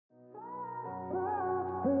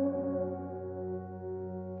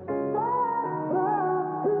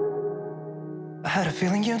a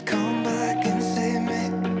feeling you'd come back and save me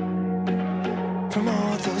from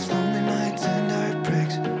all those lonely nights and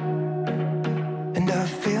heartbreaks. And I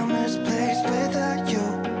feel misplaced without you.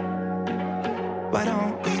 Why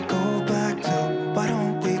don't we go back to, why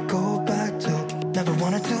don't we go back to, never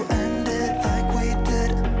wanted to end it like we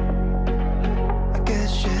did. I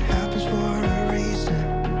guess shit happens for a reason,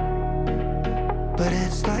 but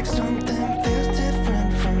it's like something feels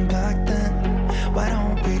different from back then. Why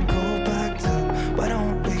don't we go back to, why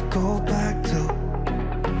don't we go back to,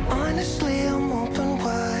 honestly I'm open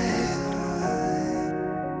wide.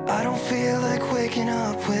 I don't feel like waking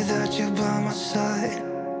up without you by my side.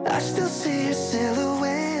 I still see your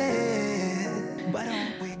silhouette. Why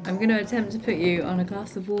don't we go. I'm going to attempt to put you on a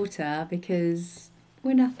glass of water because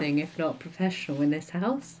we're nothing if not professional in this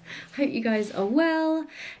house. Hope you guys are well.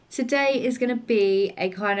 Today is going to be a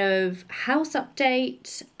kind of house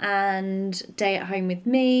update and day at home with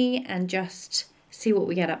me and just see what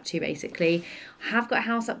we get up to basically. I have got a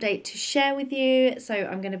house update to share with you, so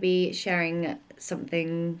I'm going to be sharing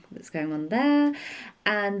something that's going on there,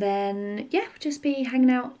 and then yeah, we'll just be hanging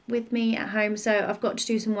out with me at home. So I've got to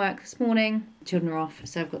do some work this morning. Children are off,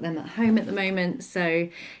 so I've got them at home at the moment. So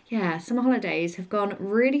yeah, summer holidays have gone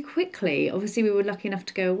really quickly. Obviously we were lucky enough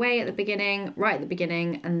to go away at the beginning, right at the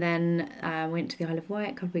beginning, and then went to the Isle of Wight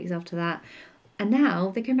a couple of weeks after that, and now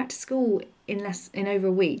they're going back to school in over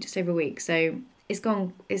a week, just over a week. So it's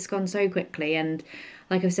gone so quickly. And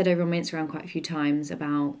like I've said over on my Instagram quite a few times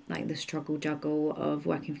about like the struggle juggle of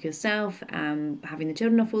working for yourself, having the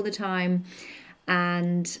children off all the time,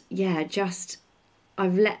 and yeah, just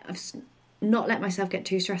I've not let myself get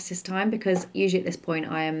too stressed this time, because usually at this point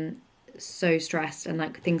I am so stressed and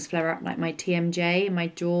like things flare up, like my TMJ in my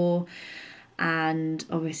jaw, and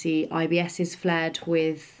obviously IBS is flared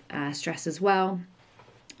with stress as well.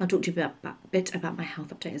 I'll talk to you a bit about my health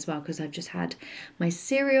update as well, because I've just had my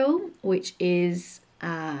cereal, which is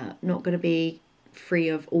not going to be free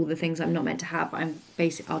of all the things I'm not meant to have.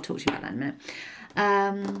 I'll talk to you about that in a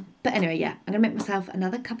minute. But anyway, yeah, I'm going to make myself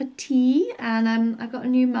another cup of tea, and I got a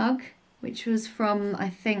new mug, which was from, I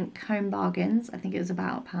think, Home Bargains. I think it was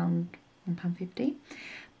about £1.50.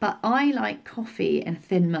 But I like coffee in a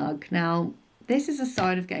thin mug. Now, this is a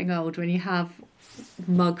sign of getting old when you have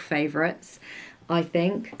mug favourites, I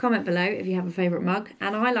think. Comment below if you have a favourite mug.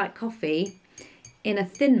 And I like coffee in a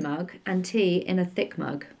thin mug and tea in a thick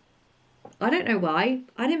mug. I don't know why.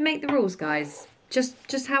 I didn't make the rules, guys.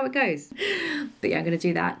 Just how it goes. But yeah, I'm going to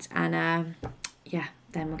do that. And yeah,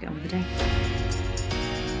 then we'll get on with the day.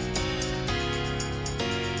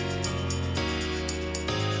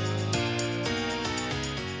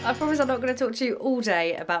 I promise I'm not going to talk to you all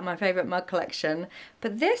day about my favourite mug collection,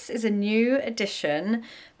 but this is a new addition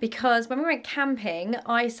because when we went camping,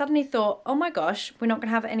 I suddenly thought, oh my gosh, we're not going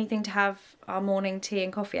to have anything to have our morning tea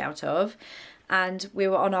and coffee out of. And we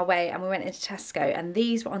were on our way and we went into Tesco, and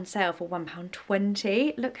these were on sale for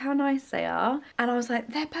 £1.20. Look how nice they are. And I was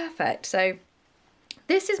like, they're perfect. So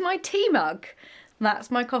this is my tea mug. That's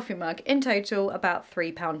my coffee mug. In total, about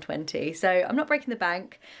 £3.20. So I'm not breaking the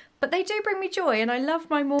bank. But they do bring me joy, and I love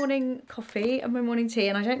my morning coffee and my morning tea,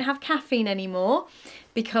 and I don't have caffeine anymore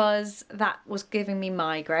because that was giving me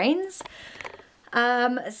migraines.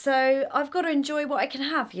 So I've got to enjoy what I can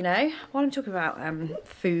have, you know, while I'm talking about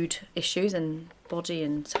food issues and body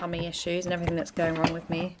and tummy issues and everything that's going wrong with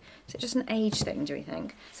me. Is it just an age thing, do we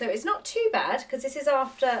think? So it's not too bad, because this is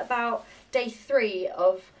after about day 3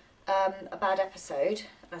 of a bad episode,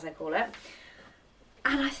 as I call it.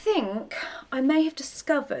 And I think I may have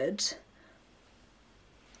discovered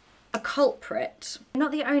a culprit.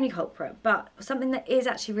 Not the only culprit, but something that is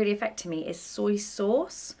actually really affecting me is soy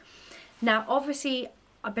sauce. Now, obviously,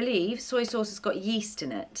 I believe soy sauce has got yeast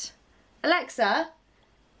in it. Alexa,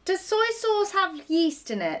 does soy sauce have yeast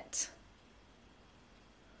in it?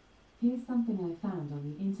 Here's something I found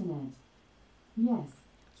on the internet. Yes.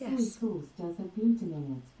 Soy sauce does have gluten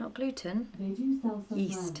in it. Not gluten. They do sell some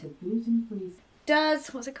yeast. brands of gluten-free.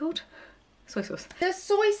 What's it called? Soy sauce. Does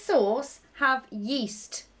soy sauce have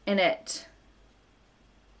yeast in it?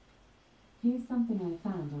 Here's something I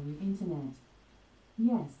found on the internet.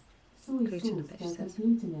 Yes, soy sauce does have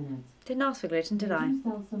gluten in it. Didn't ask for gluten, did I? They do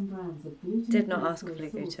sell some brands of gluten-free. Did not ask for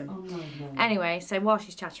gluten. Anyway, so while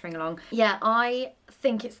she's chattering along, yeah, I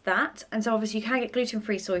think it's that. And so obviously you can get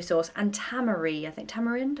gluten-free soy sauce, and tamarind,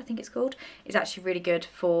 I think it's called, is actually really good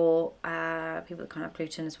for people that can't have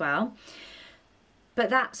gluten as well. But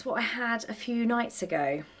that's what I had a few nights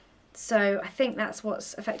ago. So I think that's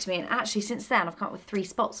what's affected me. And actually since then I've come up with 3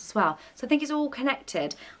 spots as well. So I think it's all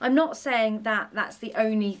connected. I'm not saying that that's the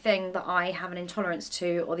only thing that I have an intolerance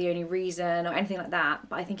to or the only reason or anything like that.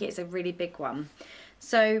 But I think it's a really big one.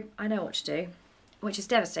 So I know what to do, which is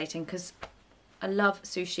devastating because I love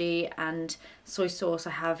sushi and soy sauce I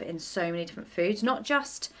have in so many different foods, not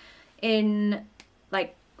just in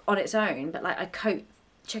like on its own, but like I coat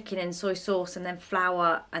chicken in soy sauce and then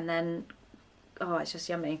flour and then, oh, it's just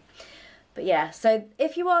yummy. But yeah, so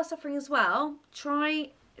if you are suffering as well, try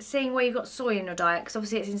seeing where you've got soy in your diet, because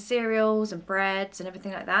obviously it's in cereals and breads and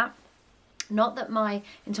everything like that. Not that my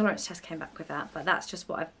intolerance test came back with that, but that's just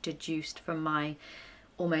what I've deduced from my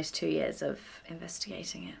almost 2 years of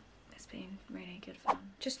investigating it. It's been really good fun.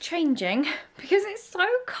 Just changing because it's so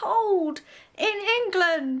cold in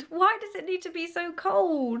England. Why does it need to be so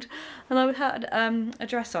cold? And I had a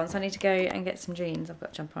dress on, so I need to go and get some jeans. I've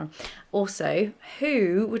got a jumper on. Also,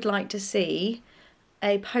 who would like to see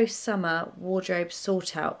a post-summer wardrobe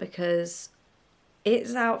sort out, because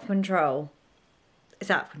it's out of control.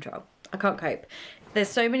 It's out of control. I can't cope. There's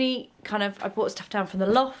so many I brought stuff down from the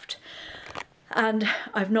loft, and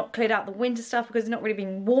I've not cleared out the winter stuff because it's not really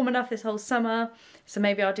been warm enough this whole summer. So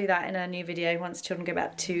maybe I'll do that in a new video once children go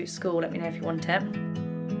back to school. Let me know if you want it.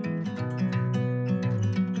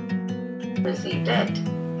 Received it.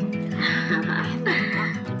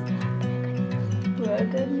 Well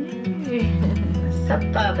done you.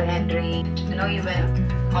 Superb, Henry. You know, you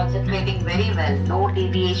were concentrating very well. No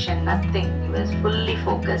deviation, nothing. You were fully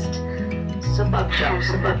focused. Superb job,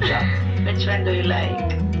 superb job. Which one do you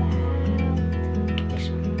like?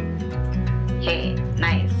 Hey,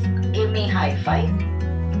 nice. Give me high five.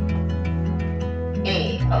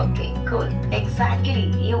 Hey, okay, cool.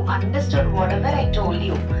 Exactly. You understood whatever I told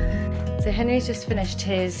you. So Henry's just finished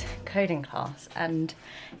his coding class, and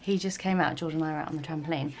he just came out. Jordan and I were out on the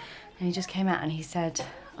trampoline, and he just came out and he said,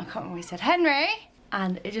 I can't remember what he said, Henry!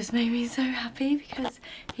 And it just made me so happy because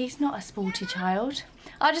he's not a sporty child.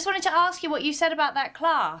 I just wanted to ask you what you said about that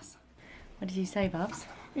class. What did you say, Bubs?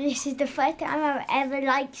 This is the first time I've ever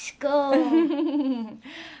liked school.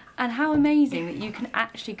 And how amazing that you can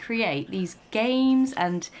actually create these games,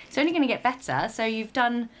 and it's only going to get better. So you've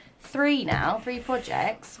done 3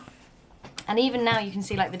 projects. And even now you can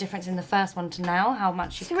see like the difference in the first one to now, how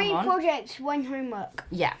much you've come on. 3 projects, 1 homework.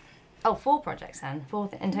 Yeah. Oh, 4 projects then.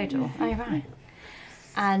 4 in total. Oh, right.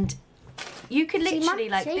 And you could literally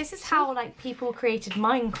this is how like people created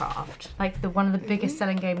Minecraft, like one of the biggest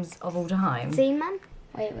selling games of all time. See, Mum?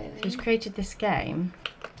 Wait. So he's created this game,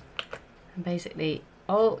 and basically,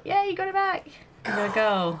 oh yeah, you got it back. You got a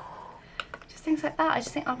goal. Just things like that. I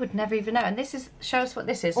just think I would never even know. And this is, show us what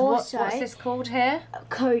this is. Also, what's this called here?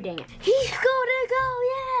 Coding. He scored a goal,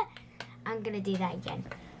 yeah! I'm gonna do that again.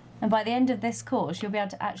 And by the end of this course, you'll be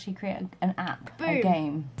able to actually create an app, Boom. a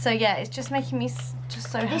game. So yeah, it's just making me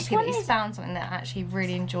just so happy that he's found something that actually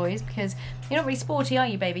really enjoys, because you're not really sporty, are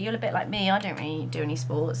you, baby? You're a bit like me. I don't really do any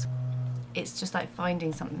sports. It's just like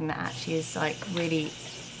finding something that actually is like really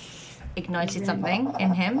ignited something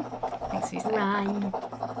in him. Thanks, Lisa. Run.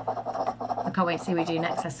 I can't wait to see what we do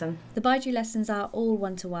next lesson. The Baiju lessons are all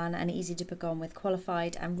one-to-one and easy to book on with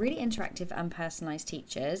qualified and really interactive and personalised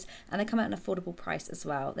teachers, and they come at an affordable price as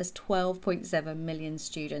well. There's 12.7 million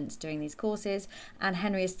students doing these courses, and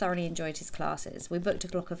Henry has thoroughly enjoyed his classes. We booked a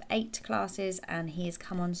block of 8 classes and he has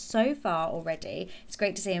come on so far already. It's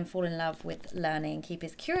great to see him fall in love with learning and keep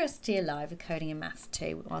his curiosity alive with coding and maths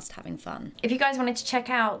too, whilst having fun. If you guys wanted to check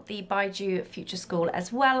out the Baiju Future School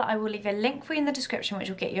as well, I will leave a link for you in the description, which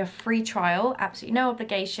will get you a free trial. Absolutely no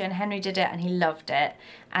obligation. Henry did it and he loved it.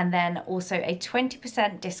 And then also a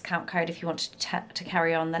 20% discount code if you want to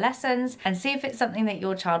carry on the lessons and see if it's something that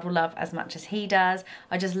your child will love as much as he does.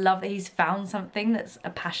 I just love that he's found something that's a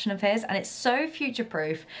passion of his, and it's so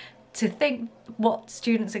future-proof. To think what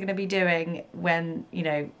students are going to be doing when, you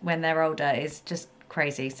know, when they're older is just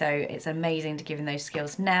crazy. So it's amazing to give them those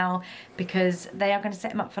skills now, because they are going to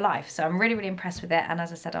set them up for life. So I'm really, really impressed with it, and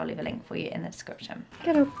as I said, I'll leave a link for you in the description.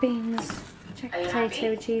 Good old beans. Check potato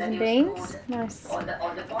with cheese and beans. Nice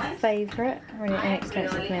favourite. Really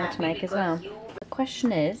inexpensive meal to make as well. The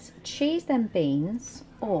question is, cheese then beans,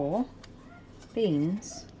 or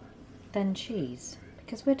beans then cheese?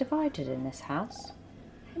 Because we're divided in this house.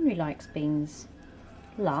 Henry likes beans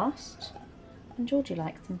last, and Georgie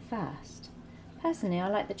likes them first. Personally, I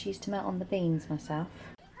like the cheese to melt on the beans myself.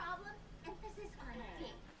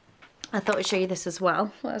 I thought I'd show you this as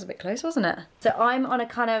well. Well, that was a bit close, wasn't it? So I'm on a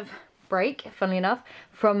kind of break, funnily enough,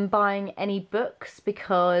 from buying any books,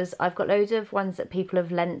 because I've got loads of ones that people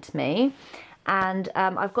have lent me. And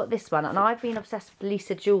I've got this one, and I've been obsessed with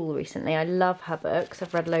Lisa Jewell recently. I love her books.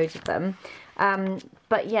 I've read loads of them.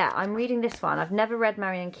 But yeah, I'm reading this one. I've never read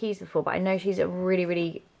Marianne Keyes before, but I know she's a really,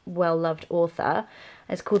 really well-loved author.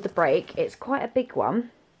 It's called The Break. It's quite a big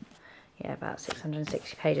one. Yeah, about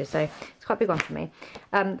 660 pages, so it's quite a big one for me.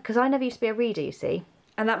 Because I never used to be a reader, you see.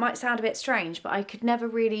 And that might sound a bit strange, but I could never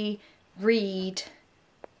really read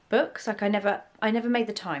books. Like I never made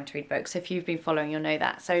the time to read books. If you've been following, you'll know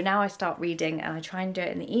that. So now I start reading, and I try and do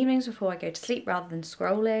it in the evenings before I go to sleep rather than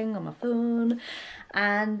scrolling on my phone.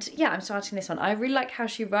 And yeah, I'm starting this one. I really like how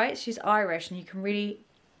she writes. She's Irish, and you can really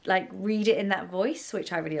like read it in that voice,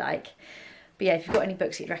 which I really like. But yeah, if you've got any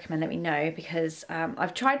books you'd recommend, let me know, because I'm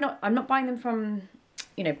not buying them from,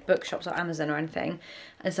 you know, bookshops or Amazon or anything.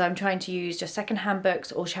 And so I'm trying to use just secondhand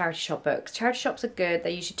books or charity shop books. Charity shops are good.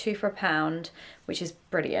 They're usually £2 for £1, which is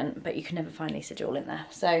brilliant, but you can never find Lisa Jewell in there.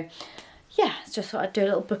 So yeah, just thought I'd do a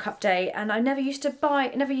little book update. And I never used to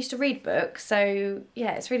read books. So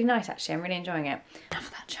yeah, it's really nice actually. I'm really enjoying it. Enough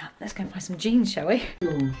of that chat. Let's go and find some jeans, shall we?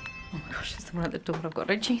 Oh my gosh, there's someone at the door and I've got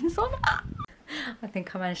no jeans on. I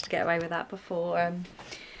think I managed to get away with that before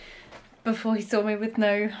he saw me with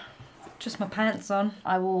just my pants on.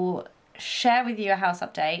 I will share with you a house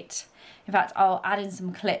update. In fact, I'll add in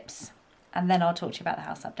some clips and then I'll talk to you about the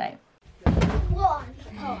house update. 1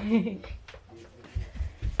 point.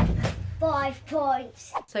 5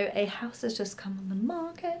 points. So a house has just come on the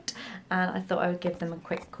market and I thought I would give them a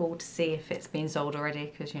quick call to see if it's been sold already,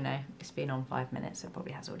 because you know it's been on 5 minutes, so it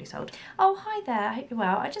probably has already sold. Oh, hi there, I hope you're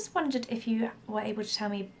well. I just wondered if you were able to tell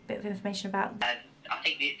me a bit of information about... I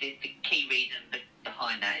think the key reason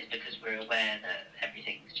behind that is because we're aware that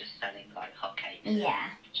everything's just selling like hotcakes.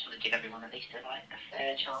 Yeah. Just want to give everyone at least a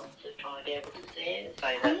fair chance of trying to be able to see it,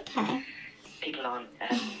 so that people aren't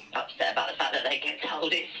upset about the fact that they get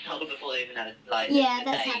told it's sold before they even have yeah,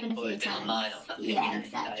 that's happened a few times. Online or something, yeah, you know,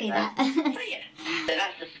 exactly so, that. but yeah, so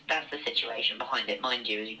that's the situation behind it. Mind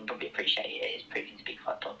you, as you can probably appreciate, it is proving to be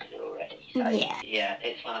quite popular already. So yeah,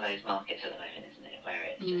 it's one of those markets at the moment, isn't it, where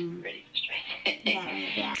it's just really frustrating.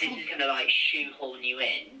 Yeah. This is gonna like shoehorn you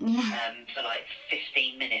in for like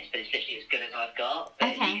 15 minutes, but it's literally as good as I've got. But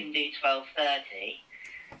if you can do 12:30.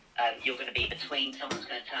 You're going to be between someone's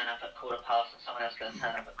going to turn up at 15:15 and someone else going to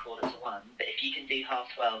turn up at 1:45. But if you can do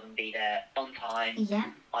 12:30 and be there on time,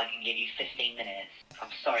 I can give you 15 minutes.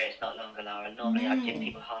 I'm sorry it's not longer, Lara. Normally I'd give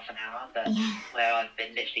people half an hour, but where I've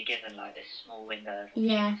been literally given like this small window of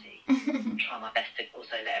opportunity, I'm trying my best to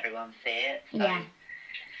also let everyone see it. So. Thanks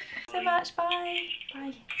so much, bye.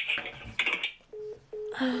 Bye.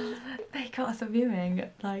 They got us a viewing,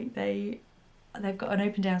 like they've got an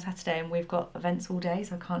open day on Saturday and we've got events all day,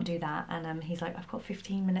 so I can't do that. And he's like, I've got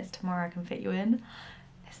 15 minutes tomorrow, I can fit you in.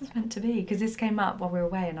 This is meant to be, because this came up while we were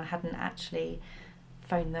away and I hadn't actually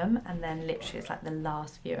phoned them, and then literally it's like the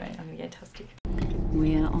last viewing. I'm gonna get Tusky.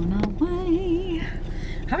 We're on our way.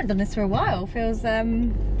 I haven't done this for a while. Feels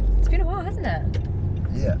it's been a while, hasn't it?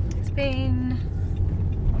 Yeah. It's been,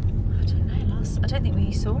 I don't know, I don't think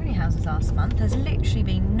we saw any houses last month. There's literally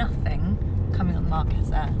been nothing coming on the market, has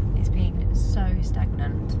there? It's been so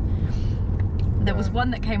stagnant. There was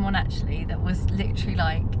one that came on actually that was literally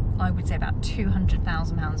like, I would say about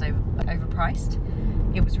 £200,000 overpriced.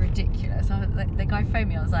 It was ridiculous. The guy phoned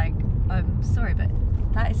me, I was like, I'm sorry, but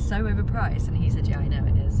that is so overpriced. And he said, yeah, I know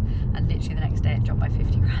it is. And literally the next day it dropped by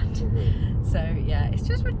 50 grand. So yeah, it's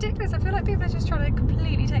just ridiculous. I feel like people are just trying to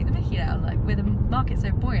completely take the mickey out, like with the market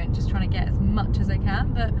so buoyant, just trying to get as much as they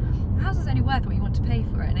can. But the house is only worth what you want to pay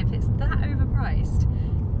for it. And if it's that overpriced,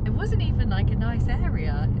 it wasn't even like a nice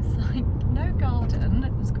area. It's like no garden.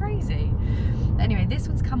 It was crazy. Anyway, this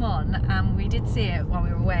one's come on and we did see it while we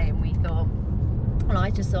were away, and we thought, well, I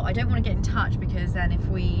just thought I don't want to get in touch, because then if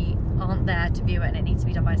we aren't there to view it and it needs to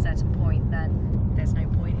be done by a certain point, then there's no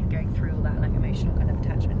point in going through all that like emotional kind of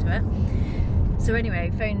attachment to it. So anyway,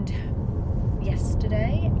 phoned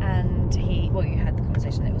yesterday and you had the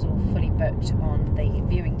conversation that it was all fully booked on the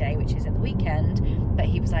viewing day, which is at the weekend, but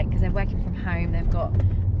he was like, because they're working from home, they've got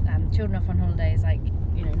children off on holidays like,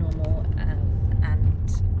 you know, normal, and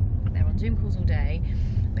they're on Zoom calls all day.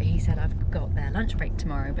 But he said, I've got their lunch break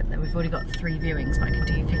tomorrow, but we've already got 3 viewings, but I can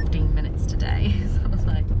do 15 minutes today. So I was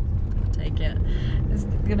like, I'll take it. This is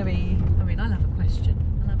going to be, I mean, I'll have a question.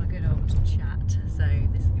 I'll have a good old chat. So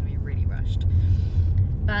this is going to be really rushed.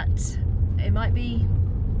 But it might be,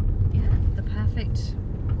 yeah, the perfect,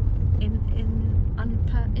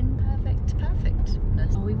 imperfect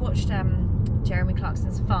perfectness. Oh, we watched Jeremy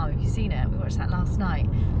Clarkson's Farm. Have you seen it? We watched that last night.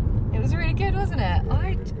 It was really good, wasn't it?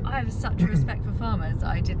 I have such a respect for farmers.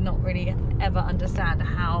 I did not really ever understand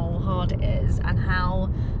how hard it is and how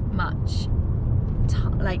much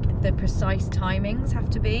like the precise timings have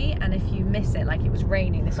to be, and if you miss it, like it was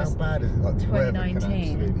raining. This was bad is it? Like 2019.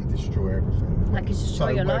 Can absolutely destroy everything. Like it's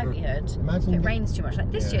destroy your livelihood. Imagine if it rains too much.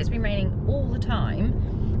 Like this year, it's been raining all the time.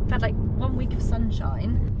 We've had like 1 week of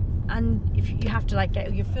sunshine, and if you have to like get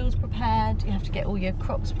all your fields prepared, you have to get all your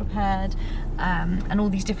crops prepared, and all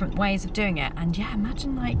these different ways of doing it. And yeah,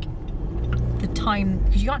 imagine like the time,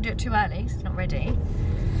 because you can't do it too early, so it's not ready.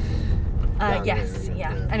 Yes,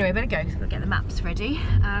 yeah. Anyway, better go, so we'll get the maps ready.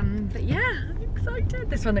 But yeah, I'm excited.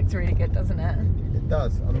 This one looks really good, doesn't it? It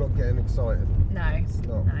does. I'm not getting excited. No,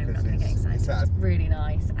 no, we're not going to get excited. It's really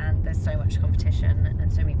nice, and there's so much competition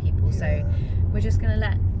and so many people. So we're just going to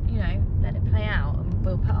let it play out. And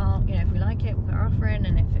we'll put our, if we like it, we'll put our offer in,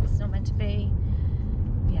 and if it's not meant to be,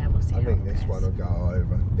 yeah, we'll see. I think this one will go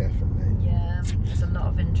over, definitely. Yeah, there's a lot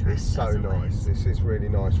of interest. It's so nice. This is really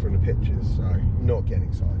nice from the pictures, so not getting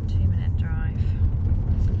excited. 2-minute drive.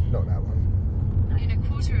 Not that one. In a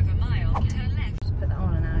quarter of a mile, turn left. Just put that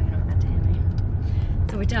on and now you're not meant to hear me.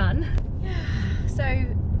 So we're done. So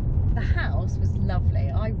the house was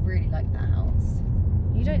lovely. I really liked that house.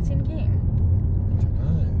 You don't seem keen.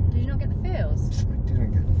 No. Did you not get the feels? I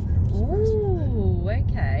didn't get the feels. Ooh,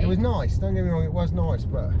 okay. It was nice, don't get me wrong, it was nice,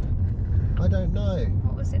 but I don't know.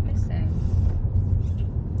 What was it missing?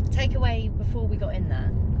 Takeaway before we got in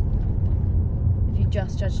there. If you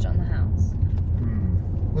just judged on the house.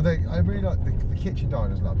 Well, I really like the kitchen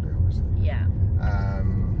diner's lovely, obviously. Yeah.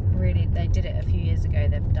 Really, they did it a few years ago.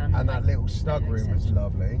 They've done. And that little snug room was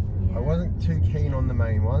lovely. Yeah. I wasn't too keen on the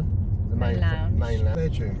main one. The main lounge. Main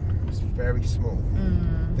bedroom was very small.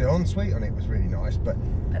 The ensuite on it was really nice, but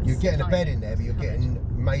you're getting a bed in there, but you're getting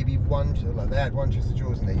maybe one. Like they had one chest of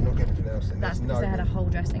drawers in there. You're not getting anything else in there. That's because they had a whole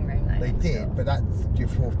dressing room. Though, they did, but that's your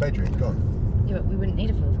 4th bedroom gone. Yeah, but we wouldn't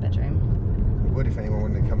need a 4th bedroom. We would if anyone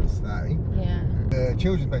wanted to come and stay. Yeah. The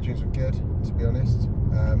children's bedrooms were good, to be honest.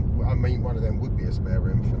 I mean, one of them would be a spare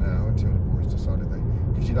room for now until the boys decided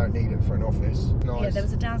because you don't need it for an office. Nice. Yeah, there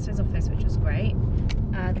was a downstairs office which was great.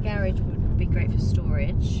 The garage would be great for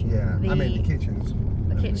storage. Yeah, I mean the kitchen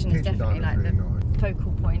is definitely like really the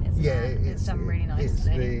focal point, isn't it? It's done really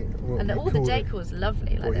nicely. And all the decor's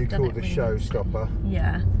lovely. Like what you call the showstopper.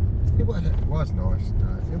 Yeah. It was nice. No,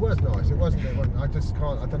 it was nice. It wasn't. I just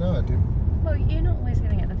can't. I don't know. I do. Well, you're not always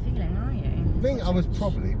going to get the feeling, are you? I think I was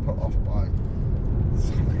probably put off by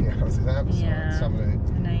somebody else's outside. Yeah, some of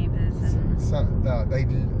the neighbours and... no,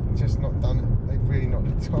 they'd just not done it. They'd really not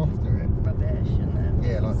looked after it. Rubbish and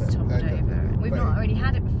yeah, like that. Toppled over. We've not already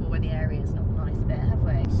had it before where the area's not a nice bit, have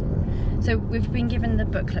we? So we've been given the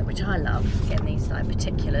booklet, which I love, getting these like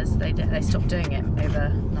particulars. They stopped doing it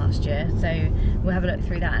over last year, so we'll have a look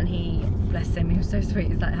through that. And he, bless him, he was so sweet.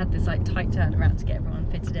 He's like had this like tight turnaround to get everyone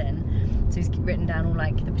fitted in. So he's written down all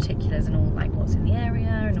like the particulars and all like what's in the area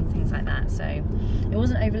and all things like that. So it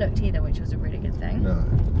wasn't overlooked either, which was a really good thing. No,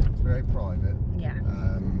 it's very private. Yeah.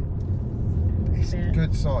 It's a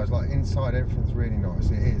good size. Like inside, everything's really nice.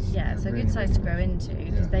 It is. Yeah, it's a really, good size to grow into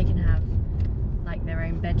because they can have like their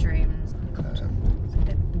own bedrooms. God, it's a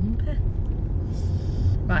bit bumpy.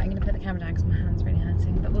 Right, I'm going to put the camera down because my hand's really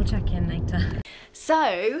hurting, but we'll check in later.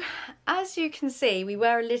 So, as you can see, we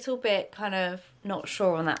were a little bit kind of not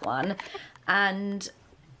sure on that one, and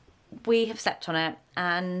we have slept on it,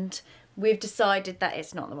 and we've decided that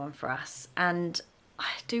it's not the one for us. And I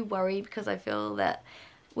do worry because I feel that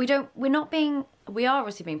we are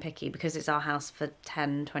obviously being picky because it's our house for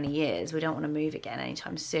 10, 20 years. We don't want to move again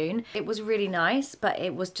anytime soon. It was really nice, but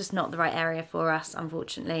it was just not the right area for us,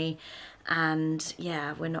 unfortunately. And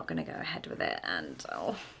yeah, we're not going to go ahead with it. And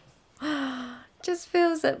just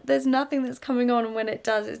feels that there's nothing that's coming on, and when it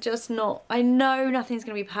does, it's just not. I know nothing's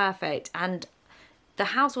going to be perfect, and the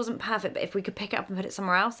house wasn't perfect, but if we could pick it up and put it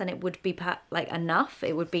somewhere else, then it would be like enough.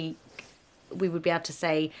 It would be, we would be able to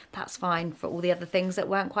say that's fine for all the other things that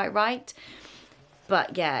weren't quite right.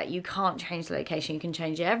 But yeah, you can't change the location. You can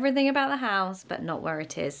change everything about the house, but not where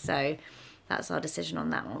it is. So that's our decision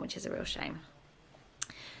on that one, which is a real shame.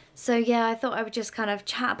 So yeah, I thought I would just kind of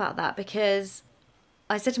chat about that, because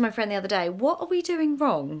I said to my friend the other day, what are we doing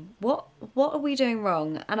wrong? What are we doing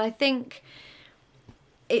wrong? And I think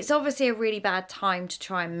it's obviously a really bad time to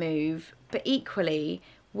try and move, but equally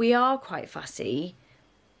we are quite fussy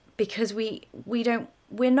because we're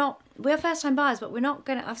first time buyers, but we're not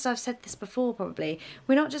gonna, I've said this before probably,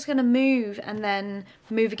 we're not just gonna move and then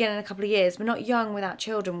move again in a couple of years. We're not young without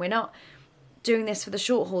children. We're not doing this for the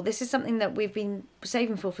short haul. This is something that we've been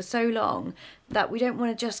saving for so long that we don't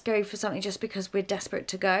want to just go for something just because we're desperate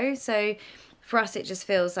to go. So for us, it just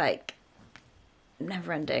feels like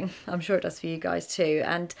never ending. I'm sure it does for you guys too.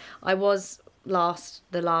 And I was the last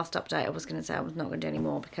update, I was going to say I was not going to do any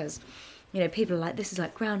more because, you know, people are like, this is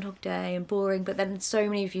like Groundhog Day and boring, but then so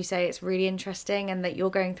many of you say it's really interesting and that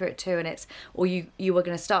you're going through it too, and it's, or you were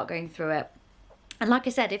going to start going through it. And like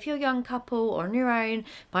I said, if you're a young couple or on your own,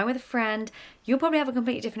 buying with a friend, you'll probably have a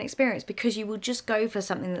completely different experience because you will just go for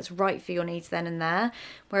something that's right for your needs then and there.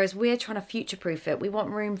 Whereas we're trying to future-proof it. We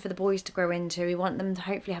want room for the boys to grow into. We want them to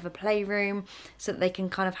hopefully have a playroom so that they can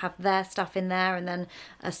kind of have their stuff in there and then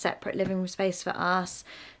a separate living room space for us.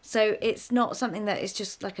 So it's not something that is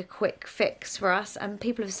just like a quick fix for us. And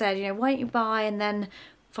people have said, you know, why don't you buy and then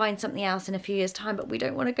find something else in a few years' time? But we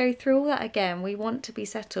don't want to go through all that again. We want to be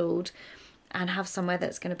settled and have somewhere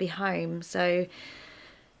that's going to be home. So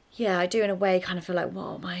yeah, I do in a way kind of feel like,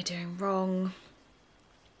 what am I doing wrong?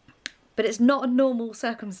 But it's not a normal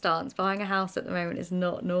circumstance. Buying a house at the moment is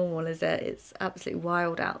not normal, is it? It's absolutely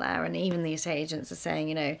wild out there. And even the estate agents are saying,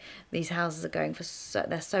 you know, these houses are going for,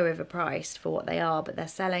 they're so overpriced for what they are, but they're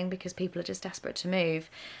selling because people are just desperate to move.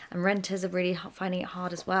 And renters are really finding it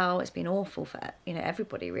hard as well. It's been awful for, you know,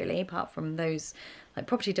 everybody really, apart from those like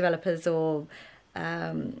property developers or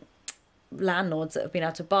landlords that have been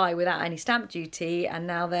able to buy without any stamp duty, and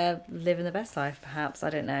now they're living the best life perhaps. I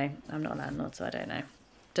don't know. I'm not a landlord, so I don't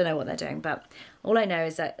know what they're doing, but all I know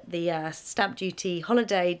is that the stamp duty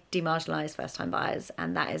holiday demarginalised first time buyers,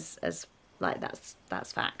 and that is as like that's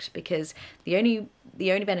fact, because the only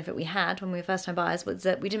benefit we had when we were first time buyers was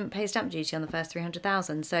that we didn't pay stamp duty on the first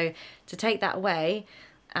 300,000. So to take that away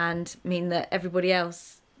and mean that everybody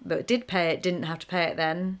else that did pay it didn't have to pay it,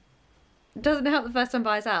 then it doesn't help the first time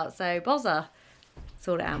buyers out. So bozza,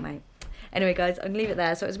 sort it out, mate. Anyway, guys, I'm going to leave it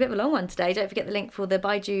there. So it was a bit of a long one today. Don't forget the link for the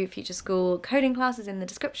Baiju Future School coding classes in the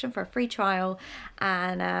description for a free trial.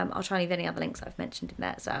 And I'll try and leave any other links I've mentioned in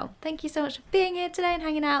there as well. Thank you so much for being here today and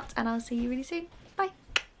hanging out. And I'll see you really soon.